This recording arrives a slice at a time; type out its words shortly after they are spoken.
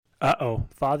Uh-oh,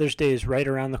 Father's Day is right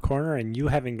around the corner and you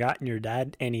haven't gotten your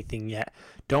dad anything yet.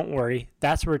 Don't worry,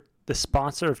 that's where the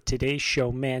sponsor of today's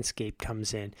show, Manscaped,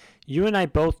 comes in. You and I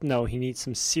both know he needs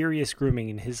some serious grooming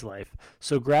in his life,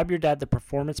 so grab your dad the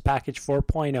Performance Package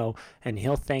 4.0 and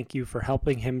he'll thank you for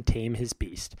helping him tame his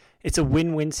beast. It's a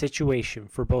win-win situation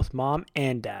for both mom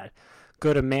and dad.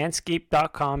 Go to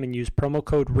manscaped.com and use promo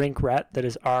code RINKRAT, that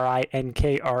is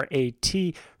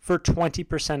RINKRAT, for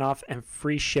 20% off and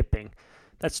free shipping.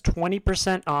 That's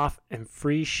 20% off and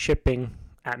free shipping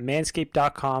at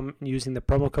manscaped.com using the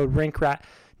promo code RINKRAT.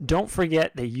 Don't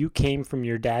forget that you came from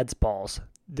your dad's balls.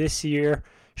 This year,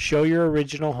 show your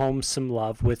original home some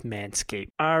love with Manscaped.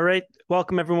 All right.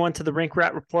 Welcome, everyone, to the Rink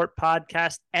Rat Report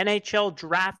podcast, NHL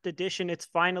Draft Edition. It's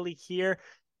finally here.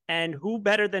 And who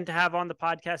better than to have on the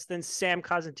podcast than Sam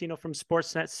Cosentino from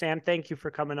Sportsnet. Sam, thank you for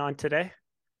coming on today.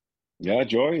 Yeah,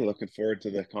 Joey, looking forward to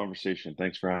the conversation.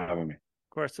 Thanks for having me.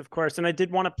 Of course. And I did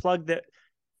want to plug that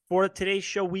for today's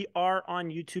show, we are on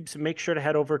YouTube. So make sure to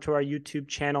head over to our YouTube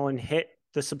channel and hit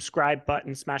the subscribe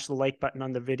button, smash the like button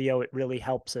on the video. It really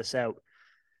helps us out.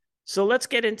 So let's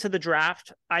get into the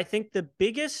draft. I think the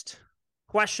biggest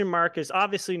question mark is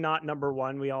obviously not number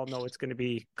one. We all know it's going to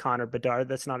be Connor Bedard.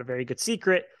 That's not a very good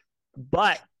secret.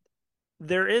 But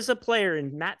there is a player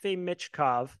in Matvei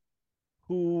Michkov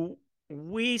who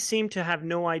we seem to have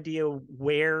no idea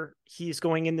where he's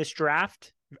going in this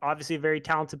draft. Obviously a very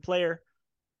talented player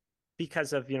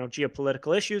because of,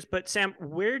 geopolitical issues. But Sam,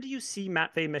 where do you see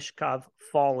Matvei Michkov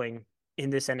falling in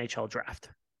this NHL draft?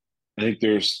 I think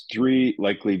there's three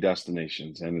likely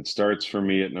destinations, and it starts for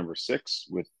me at number 6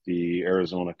 with the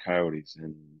Arizona Coyotes.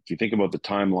 And if you think about the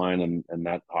timeline and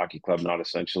that hockey club not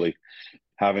essentially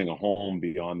having a home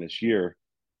beyond this year,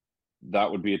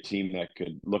 that would be a team that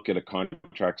could look at a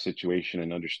contract situation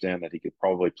and understand that he could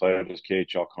probably play out his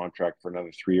KHL contract for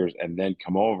another 3 years and then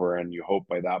come over. And you hope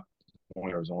by that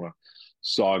point, Arizona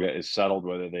saga is settled,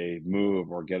 whether they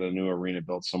move or get a new arena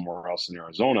built somewhere else in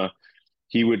Arizona.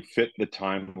 He would fit the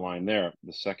timeline there.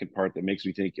 The second part that makes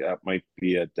me think that might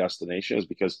be a destination is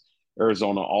because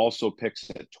Arizona also picks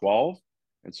at 12.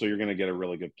 And so you're going to get a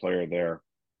really good player there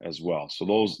as well. So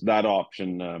that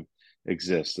option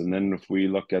exists. And then if we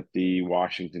look at the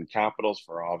Washington Capitals,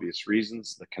 for obvious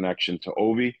reasons, the connection to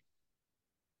Ovi,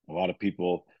 a lot of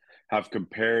people have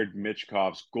compared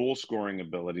Michkov's goal scoring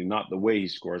ability, not the way he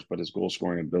scores, but his goal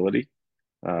scoring ability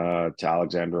to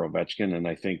Alexander Ovechkin. And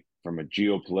I think from a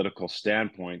geopolitical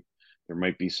standpoint, there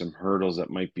might be some hurdles that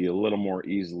might be a little more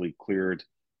easily cleared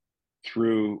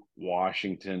through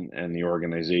Washington and the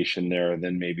organization there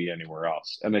than maybe anywhere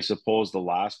else. And I suppose the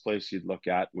last place you'd look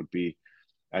at would be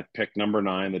at pick number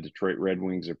 9. The Detroit Red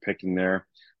Wings are picking there.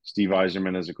 Steve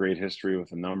Yzerman has a great history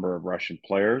with a number of Russian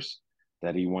players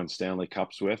that he won Stanley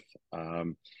Cups with.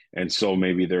 And so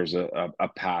maybe there's a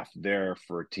path there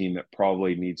for a team that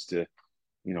probably needs to,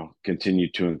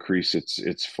 continue to increase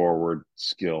its forward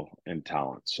skill and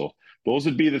talent. So those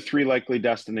would be the 3 likely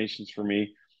destinations for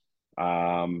me.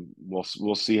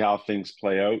 We'll see how things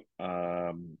play out.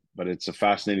 But it's a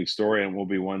fascinating story and will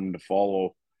be one to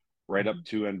follow right up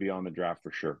to and beyond the draft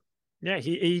for sure. Yeah,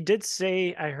 he did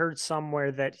say, I heard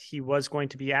somewhere that he was going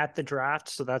to be at the draft,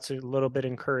 so that's a little bit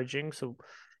encouraging. So,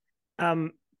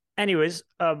 anyways,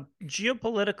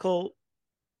 geopolitical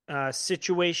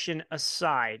situation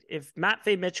aside, if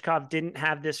Matvei Michkov didn't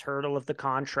have this hurdle of the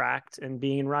contract and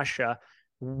being in Russia,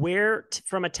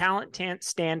 from a talent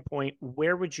standpoint,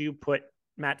 where would you put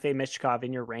Matvei Michkov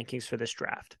in your rankings for this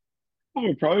draft? Well,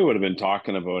 we probably would have been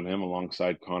talking about him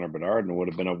alongside Connor Bedard, and it would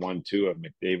have been a 1-2, a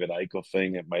McDavid Eichel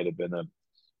thing. It might have been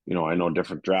I know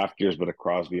different draft years, but a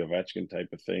Crosby Ovechkin type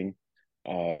of thing.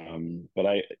 But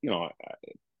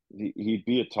he'd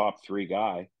be a top 3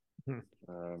 guy.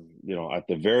 At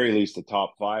the very least, a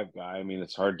top 5 guy. I mean,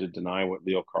 it's hard to deny what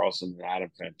Leo Carlson and Adam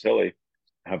Fantilli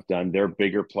have done. They're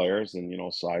bigger players,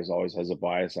 and size always has a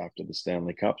bias after the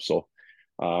Stanley Cup. So,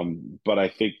 but I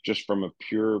think just from a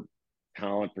pure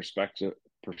talent perspective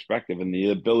and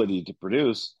the ability to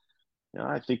produce,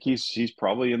 I think he's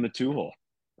probably in the 2 hole.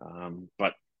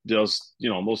 But those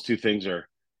 2 things are,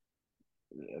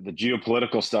 the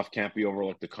geopolitical stuff can't be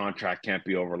overlooked. The contract can't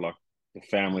be overlooked. The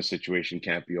family situation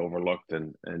can't be overlooked,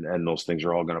 and those things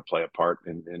are all going to play a part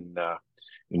in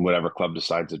whatever club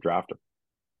decides to draft him.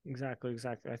 Exactly.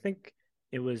 I think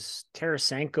it was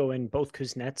Tarasenko and both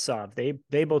Kuznetsov.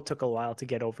 They both took a while to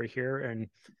get over here, and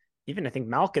even I think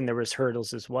Malkin, there was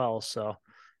hurdles as well. So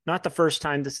not the first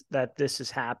time that this has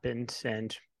happened,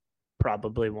 and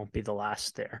probably won't be the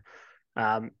last there.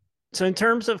 So in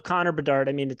terms of Connor Bedard,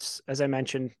 I mean, it's, as I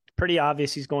mentioned, pretty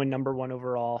obvious he's going number 1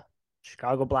 overall,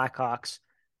 Chicago Blackhawks.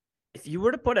 If you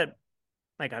were to put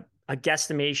a a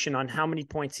guesstimation on how many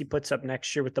points he puts up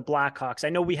next year with the Blackhawks? I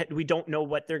know we don't know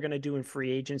what they're going to do in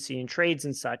free agency and trades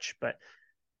and such, but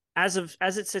as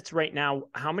it sits right now,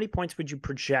 how many points would you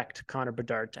project Connor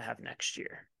Bedard to have next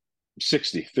year?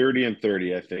 60, 30 and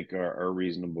 30, I think are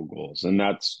reasonable goals. And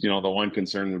that's, the one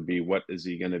concern would be what is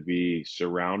he going to be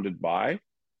surrounded by?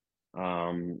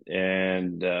 And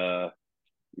I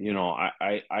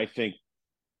think,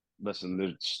 listen,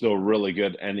 there's still really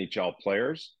good NHL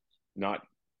players, not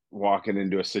walking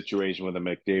into a situation with a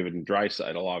McDavid and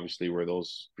Draisaitl, obviously, where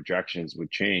those projections would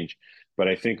change. But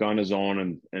I think on his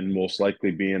own and most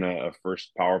likely being a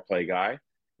first power play guy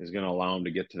is going to allow him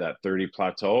to get to that 30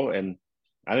 plateau. And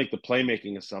I think the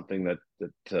playmaking is something that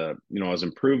has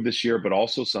improved this year, but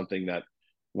also something that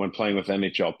when playing with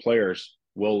NHL players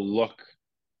will look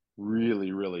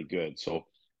really, really good. So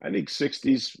I think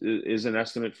 60s is an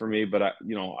estimate for me, but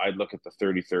I'd look at the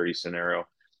 30-30 scenario.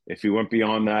 If he went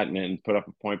beyond that and put up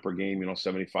a point per game,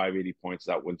 75, 80 points,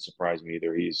 that wouldn't surprise me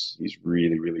either. He's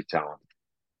really, really talented.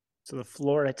 So the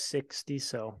floor at 60.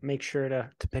 So make sure to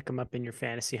pick him up in your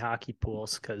fantasy hockey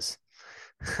pools because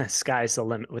sky's the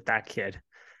limit with that kid.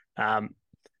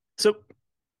 So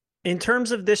in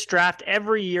terms of this draft,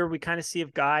 every year we kind of see a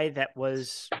guy that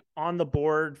was on the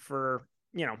board for,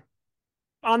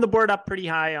 on the board up pretty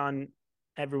high on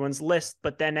everyone's list,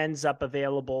 but then ends up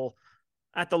available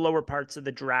at the lower parts of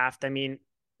the draft. I mean, in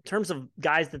terms of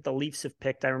guys that the Leafs have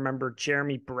picked, I remember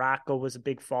Jeremy Bracco was a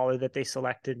big faller that they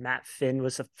selected. Matt Finn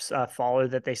was a faller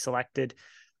that they selected.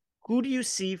 Who do you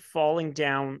see falling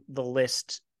down the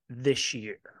list this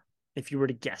year, if you were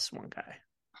to guess one guy?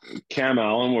 Cam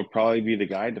Allen would probably be the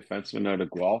guy, defenseman out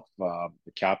of Guelph,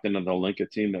 the captain of the Linka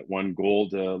team that won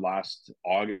gold last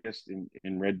August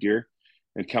in Red Deer.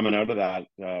 And coming out of that,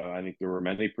 I think there were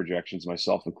many projections,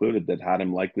 myself included, that had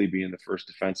him likely being the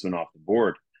first defenseman off the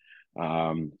board.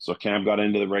 So Cam got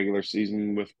into the regular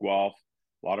season with Guelph,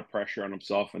 a lot of pressure on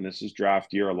himself, and this is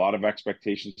draft year, a lot of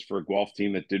expectations for a Guelph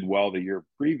team that did well the year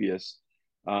previous.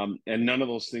 And none of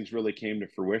those things really came to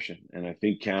fruition. And I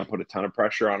think Cam put a ton of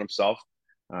pressure on himself,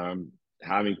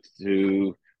 having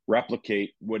to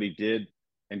replicate what he did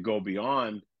and go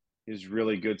beyond his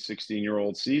really good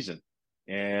 16-year-old season.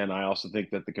 And I also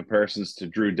think that the comparisons to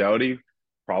Drew Doughty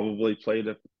probably played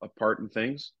a part in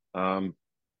things.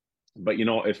 But,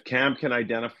 if Cam can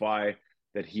identify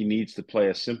that he needs to play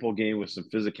a simple game with some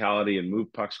physicality and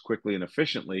move pucks quickly and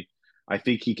efficiently, I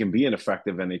think he can be an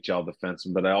effective NHL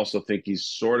defenseman. But I also think he's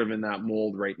sort of in that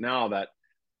mold right now that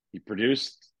he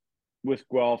produced with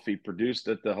Guelph, he produced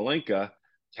at the Hlinka,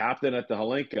 captain at the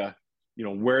Hlinka.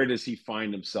 Where does he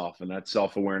find himself? And that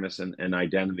self-awareness and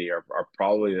identity are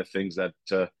probably the things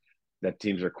that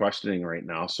teams are questioning right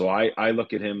now. So I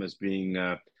look at him as being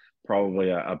probably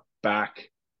a back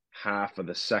half of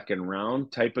the second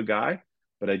round type of guy,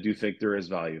 but I do think there is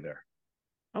value there.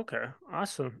 Okay,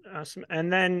 awesome.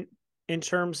 And then in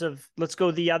terms of, let's go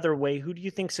the other way, who do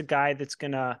you think's a guy that's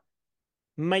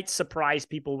might surprise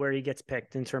people where he gets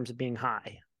picked in terms of being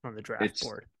high on the draft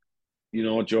board?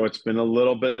 Joe, it's been a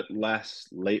little bit less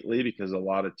lately because a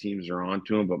lot of teams are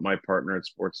onto him, but my partner at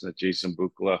Sportsnet, Jason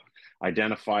Bukala,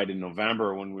 identified in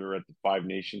November when we were at the Five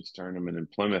Nations tournament in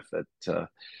Plymouth that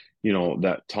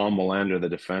that Tom Melander, the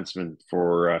defenseman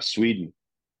for Sweden,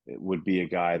 it would be a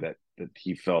guy that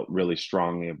he felt really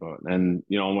strongly about. And,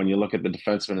 when you look at the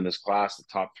defensemen in this class, the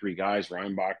top three guys,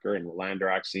 Reinbacher and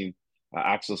Melander,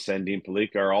 Axel Sandin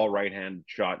Palika, are all right-hand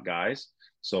shot guys.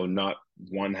 So not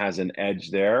one has an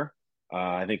edge there.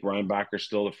 I think Reinbacher's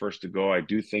still the first to go. I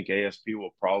do think ASP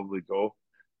will probably go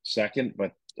second,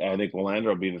 but I think Melander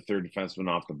will be the third defenseman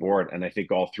off the board. And I think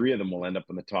all three of them will end up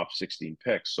in the top 16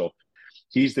 picks. So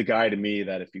he's the guy to me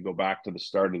that if you go back to the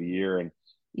start of the year and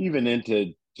even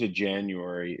into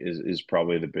January is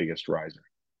probably the biggest riser.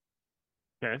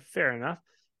 Okay, fair enough.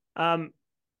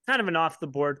 Kind of an off the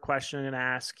board question I'm going to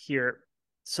ask here.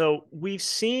 So we've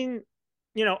seen,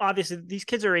 obviously these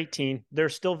kids are 18. They're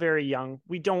still very young.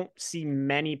 We don't see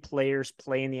many players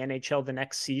play in the NHL the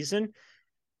next season.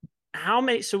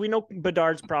 So we know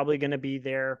Bedard's probably going to be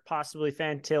there, possibly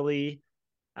Fantilli,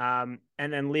 and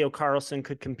then Leo Carlsson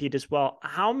could compete as well.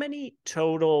 How many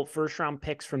total first round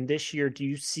picks from this year do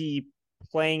you see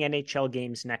playing NHL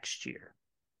games next year?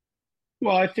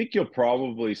 Well, I think you'll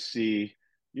probably see,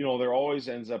 there always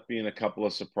ends up being a couple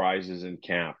of surprises in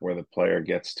camp where the player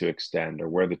gets to extend or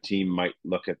where the team might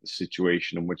look at the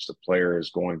situation in which the player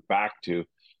is going back to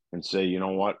and say, you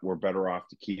know what, we're better off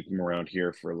to keep him around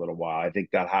here for a little while. I think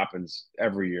that happens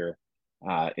every year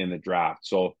in the draft.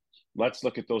 So let's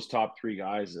look at those top three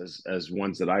guys as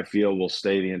ones that I feel will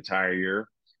stay the entire year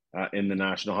in the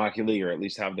National Hockey League, or at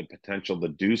least have the potential to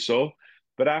do so.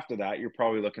 But after that, you're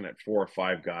probably looking at 4 or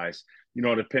 5 guys.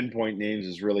 To pinpoint names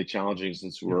is really challenging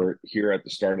since Mhm. we're here at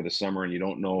the start of the summer and you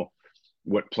don't know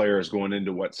what player is going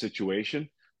into what situation.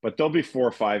 But there'll be 4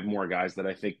 or 5 more guys that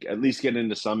I think at least get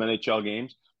into some NHL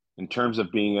games. In terms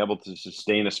of being able to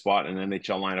sustain a spot in an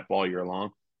NHL lineup all year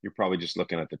long, you're probably just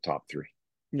looking at the top 3.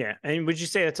 Yeah. And would you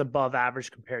say it's above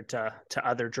average compared to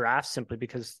other drafts simply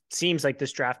because it seems like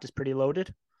this draft is pretty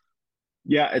loaded?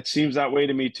 Yeah, it seems that way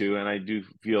to me too, and I do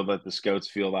feel that the scouts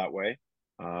feel that way.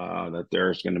 That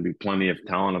there's going to be plenty of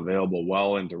talent available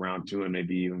well into round 2 and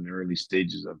maybe even the early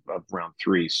stages of round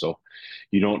 3. So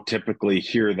you don't typically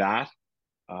hear that.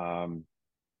 Um,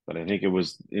 but I think it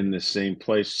was in the same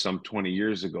place some 20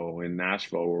 years ago in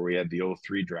Nashville where we had the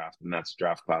 '03 draft, and that's the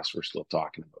draft class we're still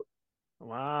talking about.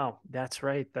 Wow, that's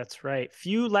right. That's right.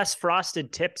 Few less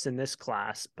frosted tips in this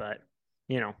class, but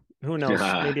who knows?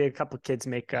 Maybe a couple kids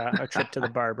make a trip to the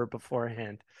barber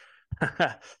beforehand.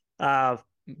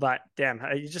 But damn,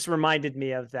 you just reminded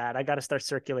me of that. I got to start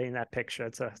circulating that picture.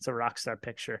 It's a rock star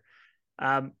picture.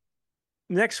 Um,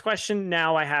 Next question.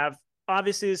 Now I have.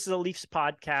 Obviously, this is a Leafs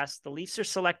podcast. The Leafs are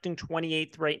selecting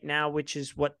 28th right now, which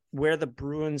is where the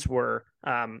Bruins were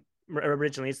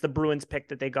originally. It's the Bruins pick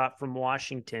that they got from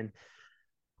Washington.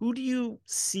 Who do you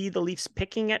see the Leafs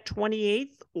picking at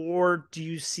 28th, or do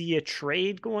you see a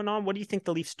trade going on? What do you think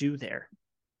the Leafs do there?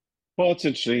 Well, it's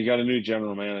interesting. You got a new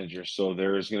general manager, so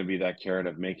there is going to be that carrot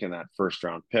of making that first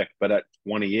round pick. But at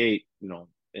 28,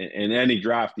 in any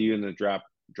draft, even the draft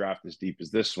as deep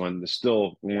as this one, there's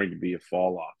still going to be a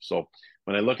fall off. So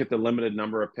when I look at the limited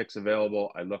number of picks available,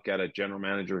 I look at a general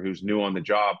manager who's new on the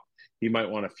job. He might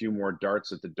want a few more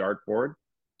darts at the dartboard.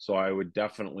 So I would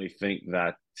definitely think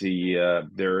that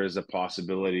there is a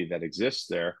possibility that exists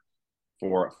there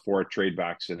for a trade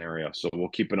back scenario. So we'll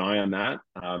keep an eye on that.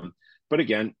 But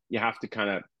again, you have to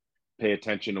kind of pay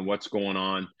attention to what's going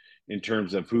on in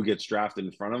terms of who gets drafted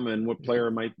in front of them and what player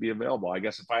might be available. I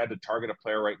guess if I had to target a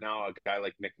player right now, a guy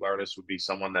like Nick Lardis would be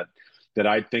someone that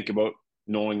I'd think about,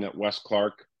 knowing that Wes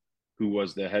Clark, who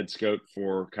was the head scout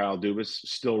for Kyle Dubas,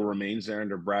 still remains there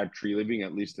under Brad Treliving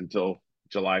at least until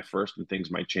July 1st, and things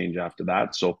might change after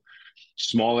that. So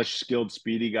smallish, skilled,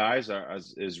 speedy guys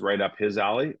is right up his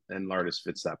alley, and Lardis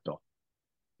fits that bill.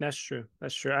 That's true.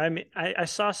 That's true. I mean, I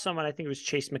saw someone, I think it was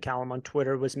Chase McCallum on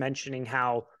Twitter, was mentioning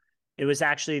how it was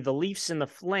actually the Leafs and the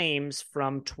Flames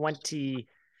from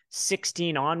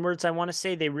 2016 onwards. I want to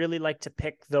say they really like to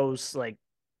pick those like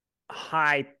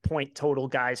high point total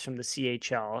guys from the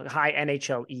CHL, high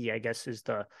NHLE, I guess is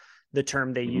the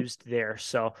term they used there.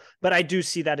 So, but I do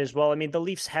see that as well. I mean, the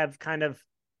Leafs have kind of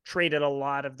traded a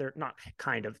lot of their, not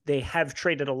kind of, they have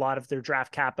traded a lot of their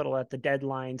draft capital at the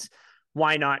deadlines.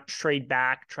 Why not trade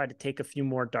back, try to take a few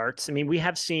more darts? I mean, we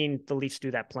have seen the Leafs do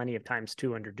that plenty of times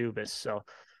too under Dubas. So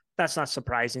that's not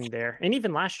surprising there. And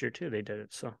even last year too, they did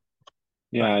it. So,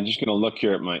 Yeah, but I'm just going to look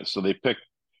here at my. So they pick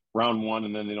round 1,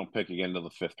 and then they don't pick again until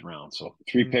the 5th round. So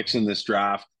 3 picks in this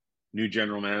draft. New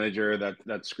general manager.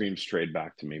 That screams trade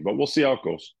back to me. But we'll see how it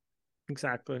goes.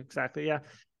 exactly. Yeah.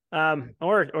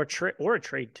 Or a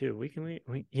trade too.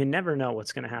 You never know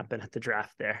what's going to happen at the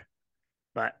draft there.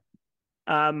 But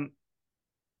um,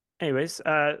 anyways,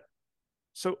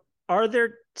 so are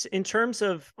there, in terms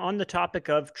of on the topic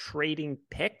of trading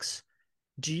picks,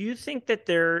 do you think that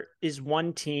there is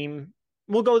one team?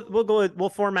 We'll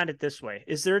format it this way.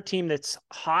 Is there a team that's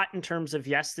hot in terms of,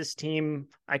 yes, this team,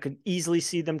 I could easily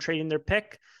see them trading their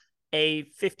pick, a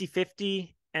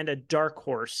 50-50, and a dark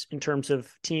horse in terms of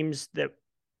teams that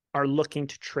are looking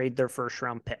to trade their first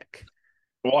round pick?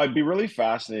 Well, I'd be really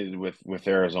fascinated with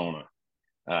Arizona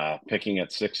picking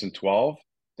at 6 and 12.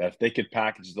 That if they could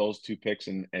package those 2 picks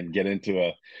and get into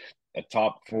a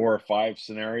top 4 or 5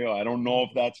 scenario. I don't know if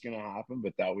that's going to happen,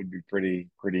 but that would be pretty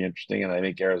interesting. And I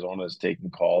think Arizona is taking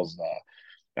calls.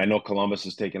 I know Columbus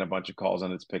is taking a bunch of calls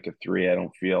on its pick at 3. I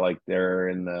don't feel like they're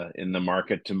in the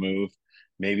market to move.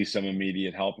 Maybe some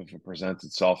immediate help if it presents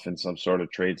itself in some sort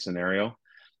of trade scenario.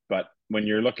 But when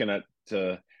you're looking at,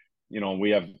 we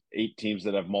have 8 teams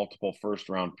that have multiple first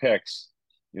round picks.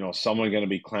 Someone going to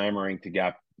be clamoring to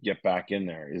get back in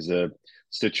there is a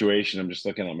situation. I'm just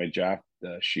looking at my draft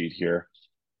sheet here.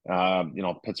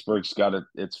 Pittsburgh's got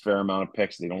its fair amount of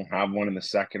picks. They don't have one in the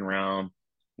second round.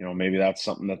 Maybe that's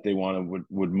something that they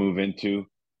would move into.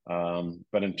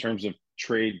 But in terms of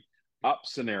trade up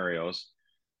scenarios,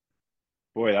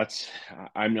 boy,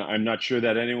 I'm not sure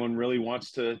that anyone really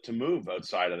wants to move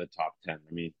outside of the top 10.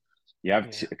 I mean, you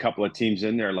have a couple of teams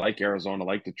in there like Arizona,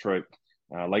 like Detroit,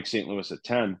 like St. Louis at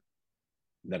 10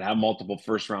 that have multiple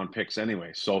first round picks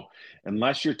anyway. So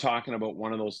unless you're talking about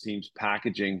one of those teams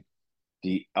packaging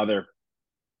the other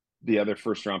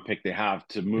first round pick they have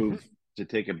to move to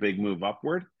take a big move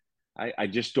upward. I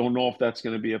just don't know if that's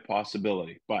going to be a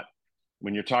possibility. But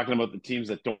when you're talking about the teams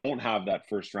that don't have that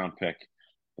first round pick,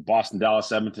 the Boston,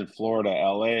 Dallas, Edmonton, Florida,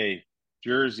 LA,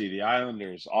 Jersey, the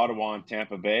Islanders, Ottawa, and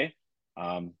Tampa Bay,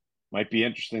 um, might be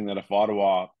interesting that if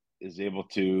Ottawa is able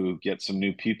to get some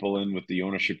new people in with the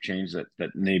ownership change, that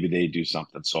maybe they do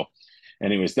something. So,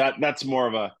 anyways, that's more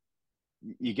of a,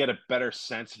 you get a better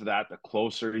sense of that the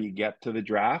closer you get to the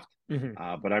draft.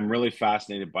 Mm-hmm. But I'm really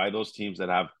fascinated by those teams that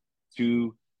have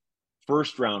two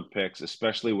first round picks,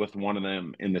 especially with one of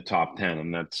them in the top 10,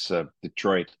 and that's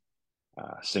Detroit,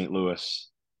 St. Louis.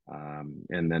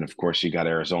 And then, of course, you got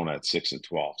Arizona at 6 and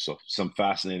 12. So some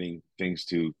fascinating things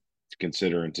to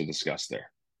consider and to discuss there.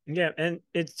 Yeah, and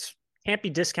it's can't be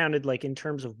discounted like in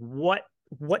terms of what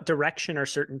direction are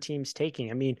certain teams taking.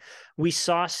 I mean, we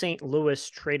saw St. Louis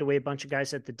trade away a bunch of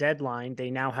guys at the deadline. They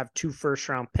now have 2 first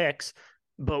round picks.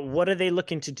 But what are they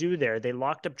looking to do there? They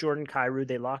locked up Jordan Kyrou.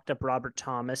 They locked up Robert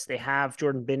Thomas. They have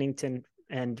Jordan Binnington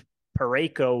and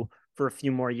Parayko for a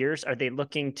few more years. Are they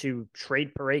looking to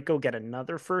trade Parayko, get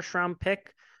another first round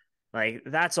pick? Like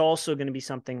that's also going to be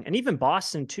something. And even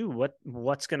Boston too.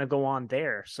 What's going to go on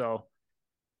there? So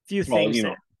few Well, things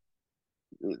there.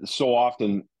 so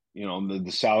often,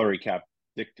 the salary cap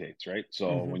dictates, right? So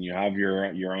Mm-hmm. when you have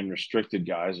your unrestricted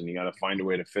guys and you got to find a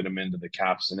way to fit them into the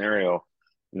cap scenario,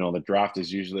 the draft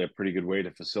is usually a pretty good way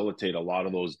to facilitate a lot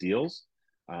of those deals.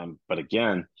 But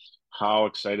again, how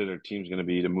excited are teams going to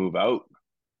be to move out,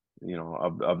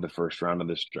 of the first round of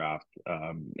this draft?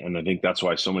 And I think that's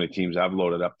why so many teams have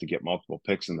loaded up to get multiple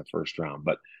picks in the first round.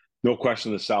 But no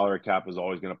question, the salary cap is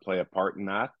always going to play a part in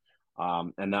that.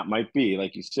 And that might be,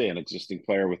 like you say, an existing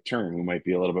player with term who might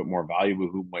be a little bit more valuable,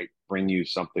 who might bring you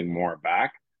something more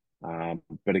back.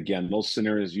 But again, those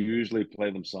scenarios usually play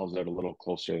themselves out a little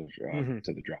closer Mm-hmm.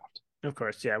 to the draft. Of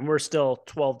course, yeah. And we're still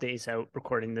 12 days out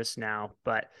recording this now.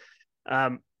 But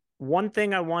um, one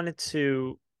thing I wanted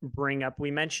to bring up, we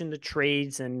mentioned the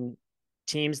trades and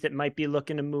teams that might be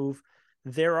looking to move.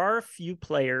 There are a few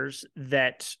players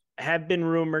that have been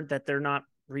rumored that they're not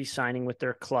re-signing with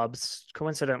their clubs.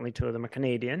 Coincidentally, 2 of them are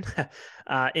Canadian,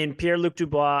 in Pierre-Luc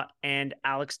Dubois and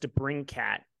Alex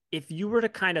DeBrincat. If you were to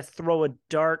kind of throw a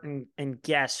dart and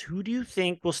guess, who do you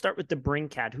think, we'll start with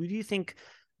DeBrincat, who do you think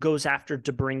goes after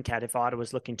DeBrincat if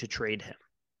Ottawa's looking to trade him?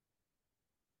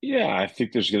 Yeah, I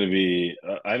think there's going to be.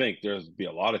 I think there's be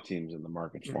a lot of teams in the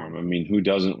market for Mm-hmm. him. I mean, who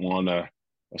doesn't want a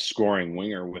scoring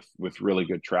winger with really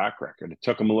good track record? It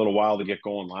took him a little while to get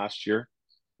going last year,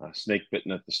 snake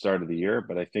bitten at the start of the year,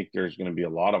 but I think there's going to be a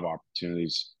lot of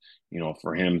opportunities,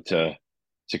 for him to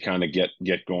kind of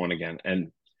get going again.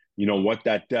 And what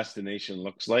that destination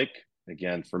looks like.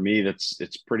 Again, for me,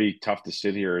 it's pretty tough to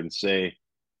sit here and say,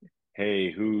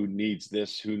 hey, who needs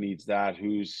this? Who needs that?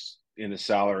 Who's in a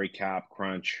salary cap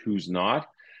crunch? Who's not?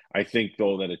 I think,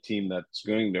 though, that a team that's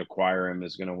going to acquire him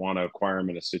is going to want to acquire him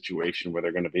in a situation where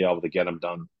they're going to be able to get him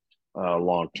done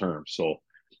long term. So,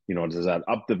 does that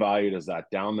up the value? Does that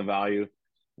down the value?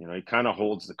 He kind of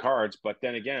holds the cards. But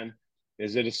then again,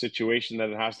 is it a situation that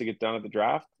it has to get done at the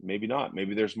draft? Maybe not.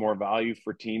 Maybe there's more value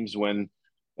for teams when,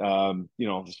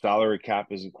 the salary cap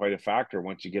isn't quite a factor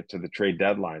once you get to the trade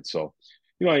deadline. So,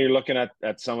 you're looking at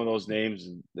some of those names.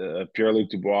 Pierre-Luc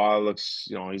Dubois looks,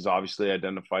 he's obviously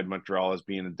identified Montreal as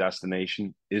being a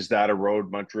destination. Is that a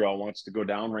road Montreal wants to go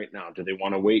down right now? Do they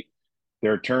want to wait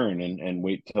their turn and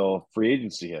wait till free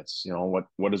agency hits?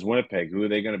 What is Winnipeg? Who are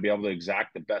they going to be able to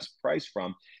exact the best price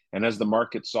from? And as the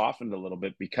market softened a little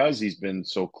bit, because he's been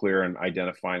so clear in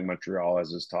identifying Montreal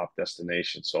as his top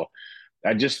destination. So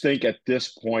I just think at this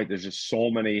point, there's just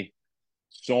so many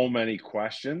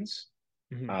questions.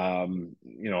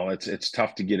 Mm-hmm. It's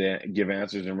tough to give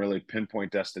answers and really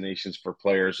pinpoint destinations for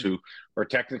players who are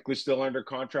technically still under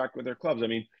contract with their clubs. I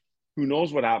mean, who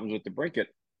knows what happens with the Brinket?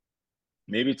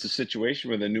 Maybe it's a situation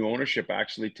where the new ownership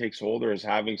actually takes hold or is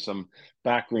having some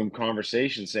backroom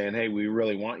conversation saying, hey, we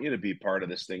really want you to be part of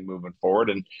this thing moving forward.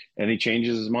 And he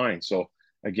changes his mind. So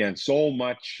again, so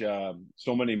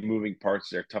many moving parts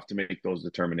there. Tough to make those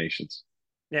determinations.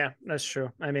 Yeah, that's true.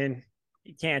 I mean,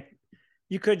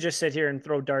 you could just sit here and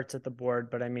throw darts at the board,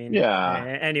 but I mean, Yeah.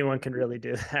 anyone can really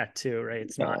do that too, right?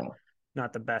 It's not Uh,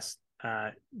 not the best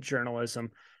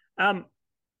journalism. Um,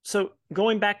 so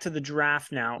going back to the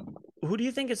draft now, who do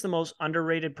you think is the most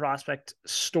underrated prospect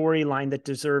storyline that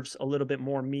deserves a little bit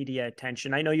more media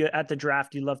attention? I know you at the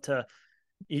draft, you love to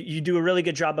you do a really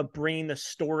good job of bringing the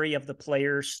story of the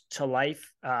players to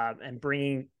life and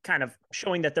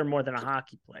showing that they're more than a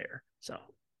hockey player. So,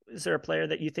 is there a player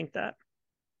that you think that?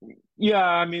 Yeah,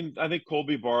 I mean, I think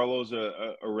Colby Barlow's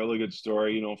a really good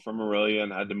story, from Aurelia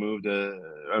and had to move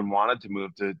and wanted to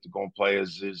move to go and play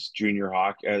as junior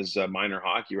hockey, as minor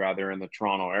hockey rather in the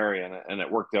Toronto area. And it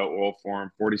worked out well for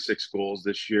him. 46 goals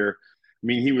this year. I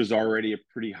mean, he was already a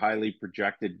pretty highly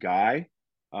projected guy.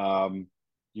 Um,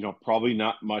 probably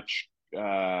not much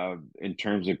in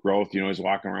terms of growth. He's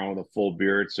walking around with a full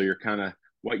beard. So you're kind of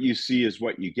what you see is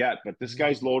what you get. But this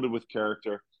guy's loaded with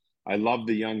character. I love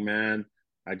the young man.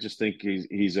 I just think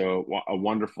he's a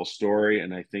wonderful story,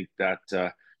 and I think that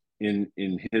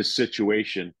in his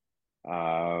situation,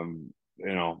 having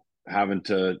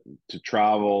to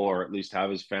travel or at least have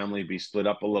his family be split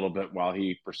up a little bit while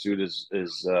he pursued his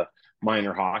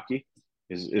minor hockey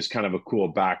is kind of a cool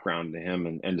background to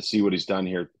him, and to see what he's done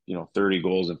here. 30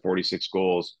 goals and 46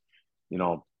 goals.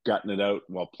 Gutting it out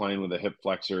while playing with a hip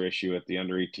flexor issue at the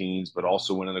under 18s, but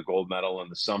also winning a gold medal in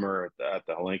the summer at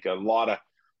the Halinka.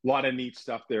 A lot of neat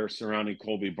stuff there surrounding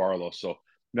Colby Barlow. So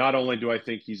not only do I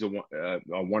think he's a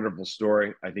wonderful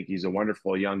story, I think he's a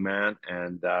wonderful young man,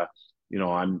 and I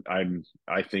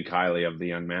think highly of the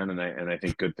young man, and I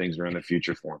think good things are in the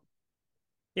future for him.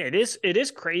 Yeah, it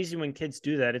is crazy when kids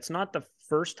do that. It's not the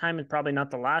first time and probably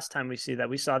not the last time we see that.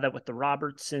 We saw that with the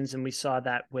Robertsons and we saw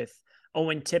that with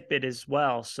Owen Tippett as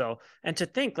well. So, and to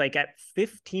think like at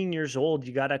 15 years old,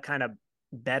 you got to kind of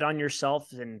bet on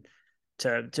yourself, and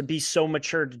to be so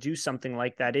mature to do something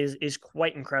like that is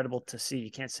quite incredible to see.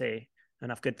 You can't say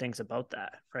enough good things about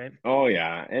that, right? Oh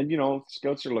yeah, and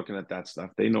scouts are looking at that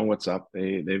stuff. They know what's up.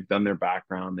 They've done their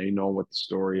background. They know what the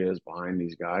story is behind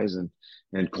these guys,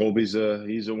 and Colby's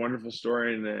he's a wonderful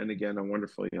story, and again a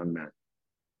wonderful young man.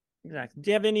 Exactly. Do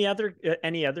you have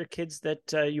any other kids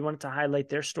that you wanted to highlight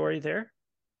their story there?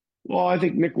 Well, I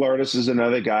think Nick Lardis is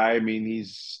another guy. I mean,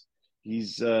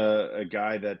 he's a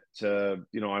guy that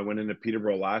I went into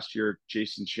Peterborough last year,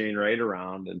 chasing Shane Wright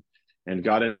around, and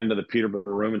got into the Peterborough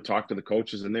room and talked to the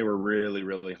coaches, and they were really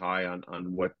really high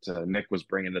on what Nick was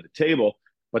bringing to the table.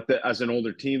 But as an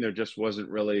older team, there just wasn't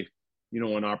really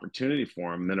an opportunity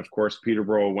for him. And then of course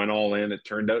Peterborough went all in. It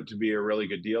turned out to be a really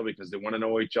good deal because they won an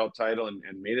OHL title and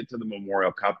made it to the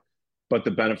Memorial Cup. But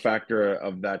the benefactor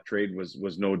of that trade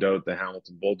was no doubt the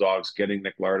Hamilton Bulldogs, getting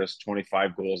Nick Lardis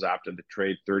 25 goals after the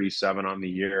trade, 37 on the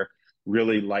year,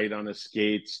 really light on his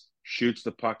skates, shoots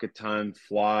the puck a ton,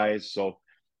 flies. So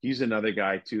he's another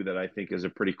guy too that I think is a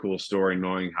pretty cool story,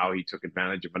 knowing how he took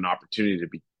advantage of an opportunity to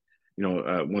be,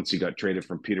 once he got traded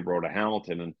from Peterborough to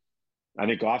Hamilton. And I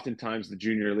think oftentimes the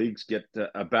junior leagues get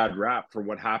a bad rap for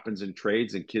what happens in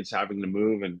trades and kids having to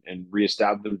move and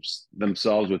reestablish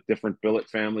themselves with different billet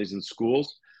families and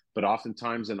schools. But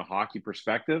oftentimes, in a hockey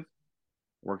perspective,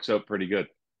 works out pretty good.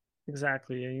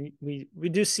 Exactly. And we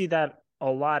do see that a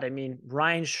lot. I mean,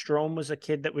 Ryan Strome was a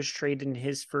kid that was traded in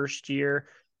his first year.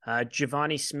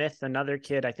 Giovanni Smith, another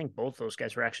kid. I think both those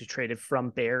guys were actually traded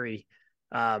from Barrie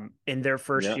in their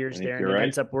first Yeah, I years think there, and you're it right.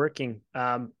 ends up working.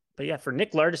 But yeah, for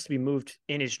Nick Lardis to be moved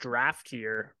in his draft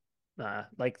year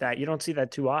like that, you don't see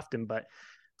that too often, but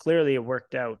clearly it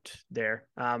worked out there.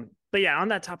 But yeah, on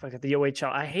that topic of the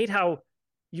OHL, I hate how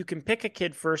you can pick a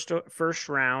kid first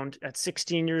round at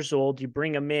 16 years old, you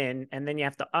bring him in, and then you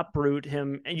have to uproot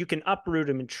him, and you can uproot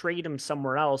him and trade him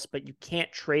somewhere else, but you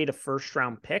can't trade a first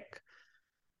round pick.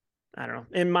 I don't know.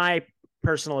 In my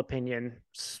personal opinion,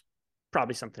 it's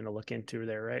probably something to look into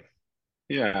there, right?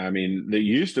 Yeah, I mean, they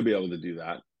used to be able to do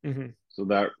that. Mm-hmm. So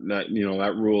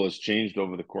that rule has changed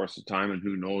over the course of time, and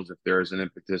who knows if there's an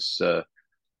impetus to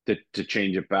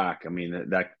change it back. I mean,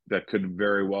 that could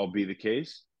very well be the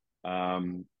case.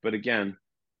 But again,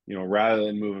 rather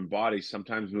than moving bodies,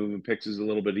 sometimes moving picks is a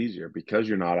little bit easier because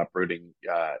you're not uprooting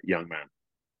young men.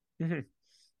 Mm-hmm.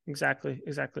 Exactly.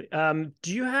 Exactly.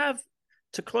 Do you have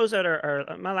to close out our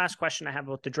my last question I have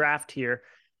about the draft here?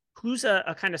 Who's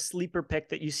a kind of sleeper pick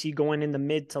that you see going in the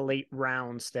mid to late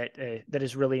rounds that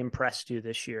has really impressed you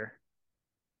this year?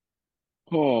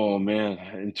 Oh man,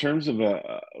 in terms of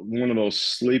one of those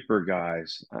sleeper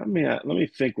guys, I mean, let me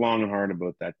think long and hard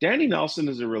about that. Danny Nelson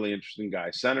is a really interesting guy,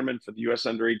 centerman for the U.S.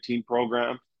 Under 18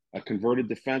 program, a converted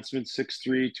defenseman,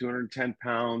 6'3", 210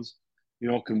 pounds.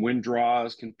 Can win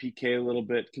draws, can PK a little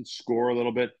bit, can score a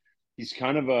little bit. He's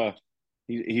kind of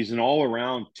he's an all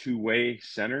around two-way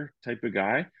center type of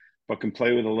guy, but can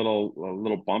play with a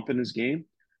little bump in his game.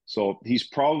 So he's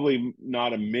probably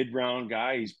not a mid round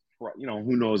guy.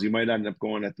 Who knows? He might end up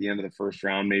going at the end of the first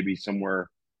round, maybe somewhere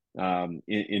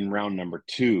in round number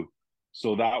two.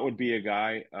 So that would be a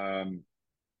guy.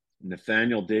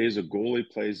 Nathaniel Days, a goalie,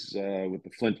 plays with the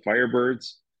Flint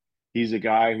Firebirds. He's a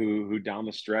guy who down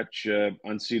the stretch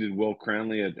unseated Will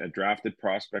Cranley, a drafted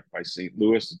prospect by St.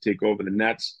 Louis, to take over the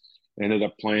Nets, ended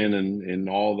up playing in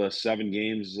all the 7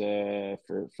 games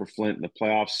for Flint in the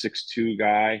playoffs. 6'2"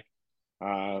 guy,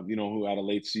 who had a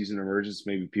late season emergence.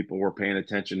 Maybe people were paying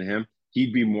attention to him.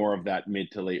 He'd be more of that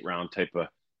mid to late round type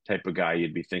of guy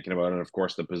you'd be thinking about, and of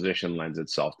course the position lends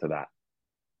itself to that.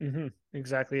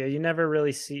 Exactly. Yeah, you never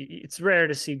really see. It's rare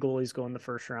to see goalies go in the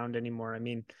first round anymore. I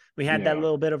mean, we had that Yeah,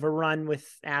 little bit of a run with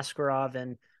Askarov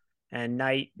and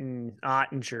Knight and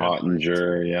Ottinger, but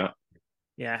Ottinger, yeah,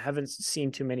 yeah, I haven't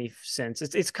seen too many since.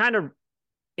 It's kind of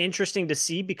interesting to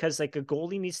see because like a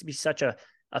goalie needs to be such a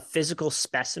physical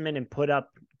specimen and put up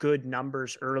good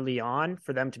numbers early on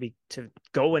for them to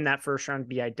go in that first round,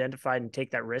 be identified and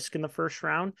take that risk in the first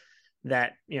round.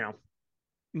 That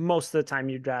most of the time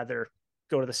you'd rather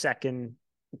go to the second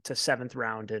to seventh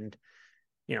round and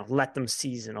let them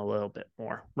season a little bit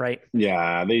more, right?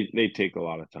 yeah. They take a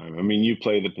lot of time. I mean, you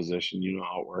play the position, you know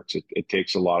how it works. It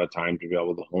takes a lot of time to be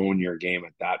able to hone your game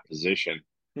at that position.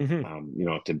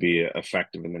 Mm-hmm. To be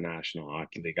effective in the National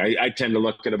Hockey League. I tend to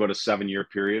look at about a 7-year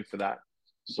period for that.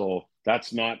 So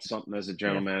that's not something as a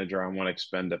general Yeah. manager I want to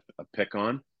expend a pick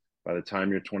on. By the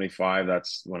time you're 25,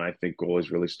 that's when I think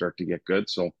goalies really start to get good.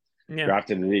 So Yeah.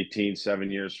 drafted at 18, 7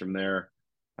 years from there,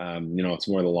 it's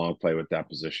more the long play with that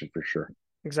position for sure.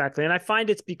 Exactly. And I find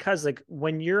it's because like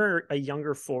when you're a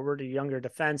younger forward, a younger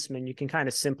defenseman, you can kind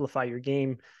of simplify your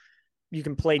game. You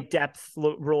can play depth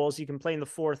roles. You can play in the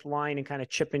fourth line and kind of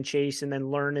chip and chase and then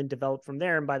learn and develop from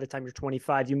there. And by the time you're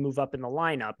 25, you move up in the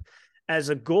lineup. As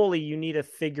a goalie, you need to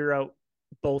figure out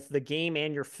both the game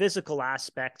and your physical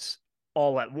aspects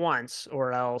all at once,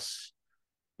 or else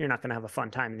you're not going to have a fun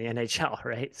time in the NHL,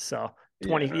 right? So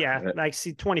 20, Yeah, yeah, I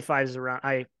see 25 is around.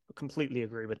 I completely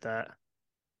agree with that.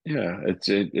 yeah.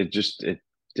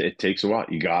 It takes a while.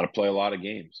 You got to play a lot of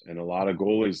games, and a lot of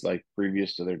goalies, like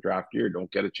previous to their draft year,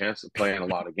 don't get a chance to play in a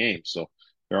lot of games. So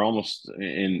they're almost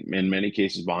in many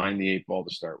cases behind the 8 ball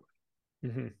to start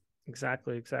Mm-hmm.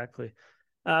 Exactly, exactly.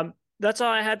 That's all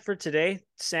I had for today.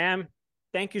 Sam,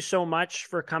 thank you so much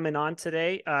for coming on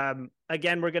today.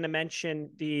 Again, we're going to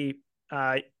mention the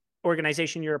uh,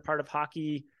 organization you're a part of,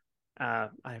 Hockey.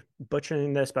 I'm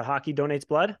butchering this, but Hockey Donates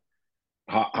Blood.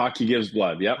 Hockey gives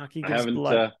blood. Yep. Hockey I Gives haven't.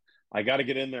 Blood. I got to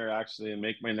get in there actually and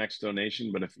make my next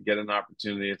donation. But if you get an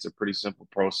opportunity, it's a pretty simple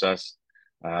process.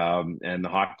 And the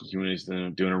hockey community is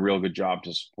doing a real good job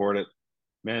to support it.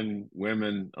 Men,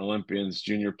 women, Olympians,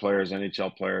 junior players,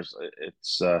 NHL players.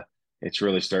 It's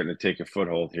really starting to take a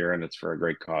foothold here, and it's for a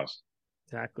great cause.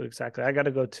 Exactly, exactly. I got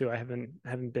to go too. I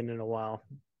haven't been in a while.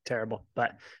 Terrible.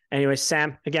 But anyway,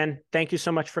 Sam, again, thank you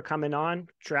so much for coming on.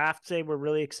 Draft day, we're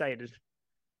really excited.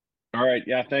 All right.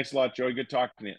 Yeah. Thanks a lot, Joey. Good talking to you.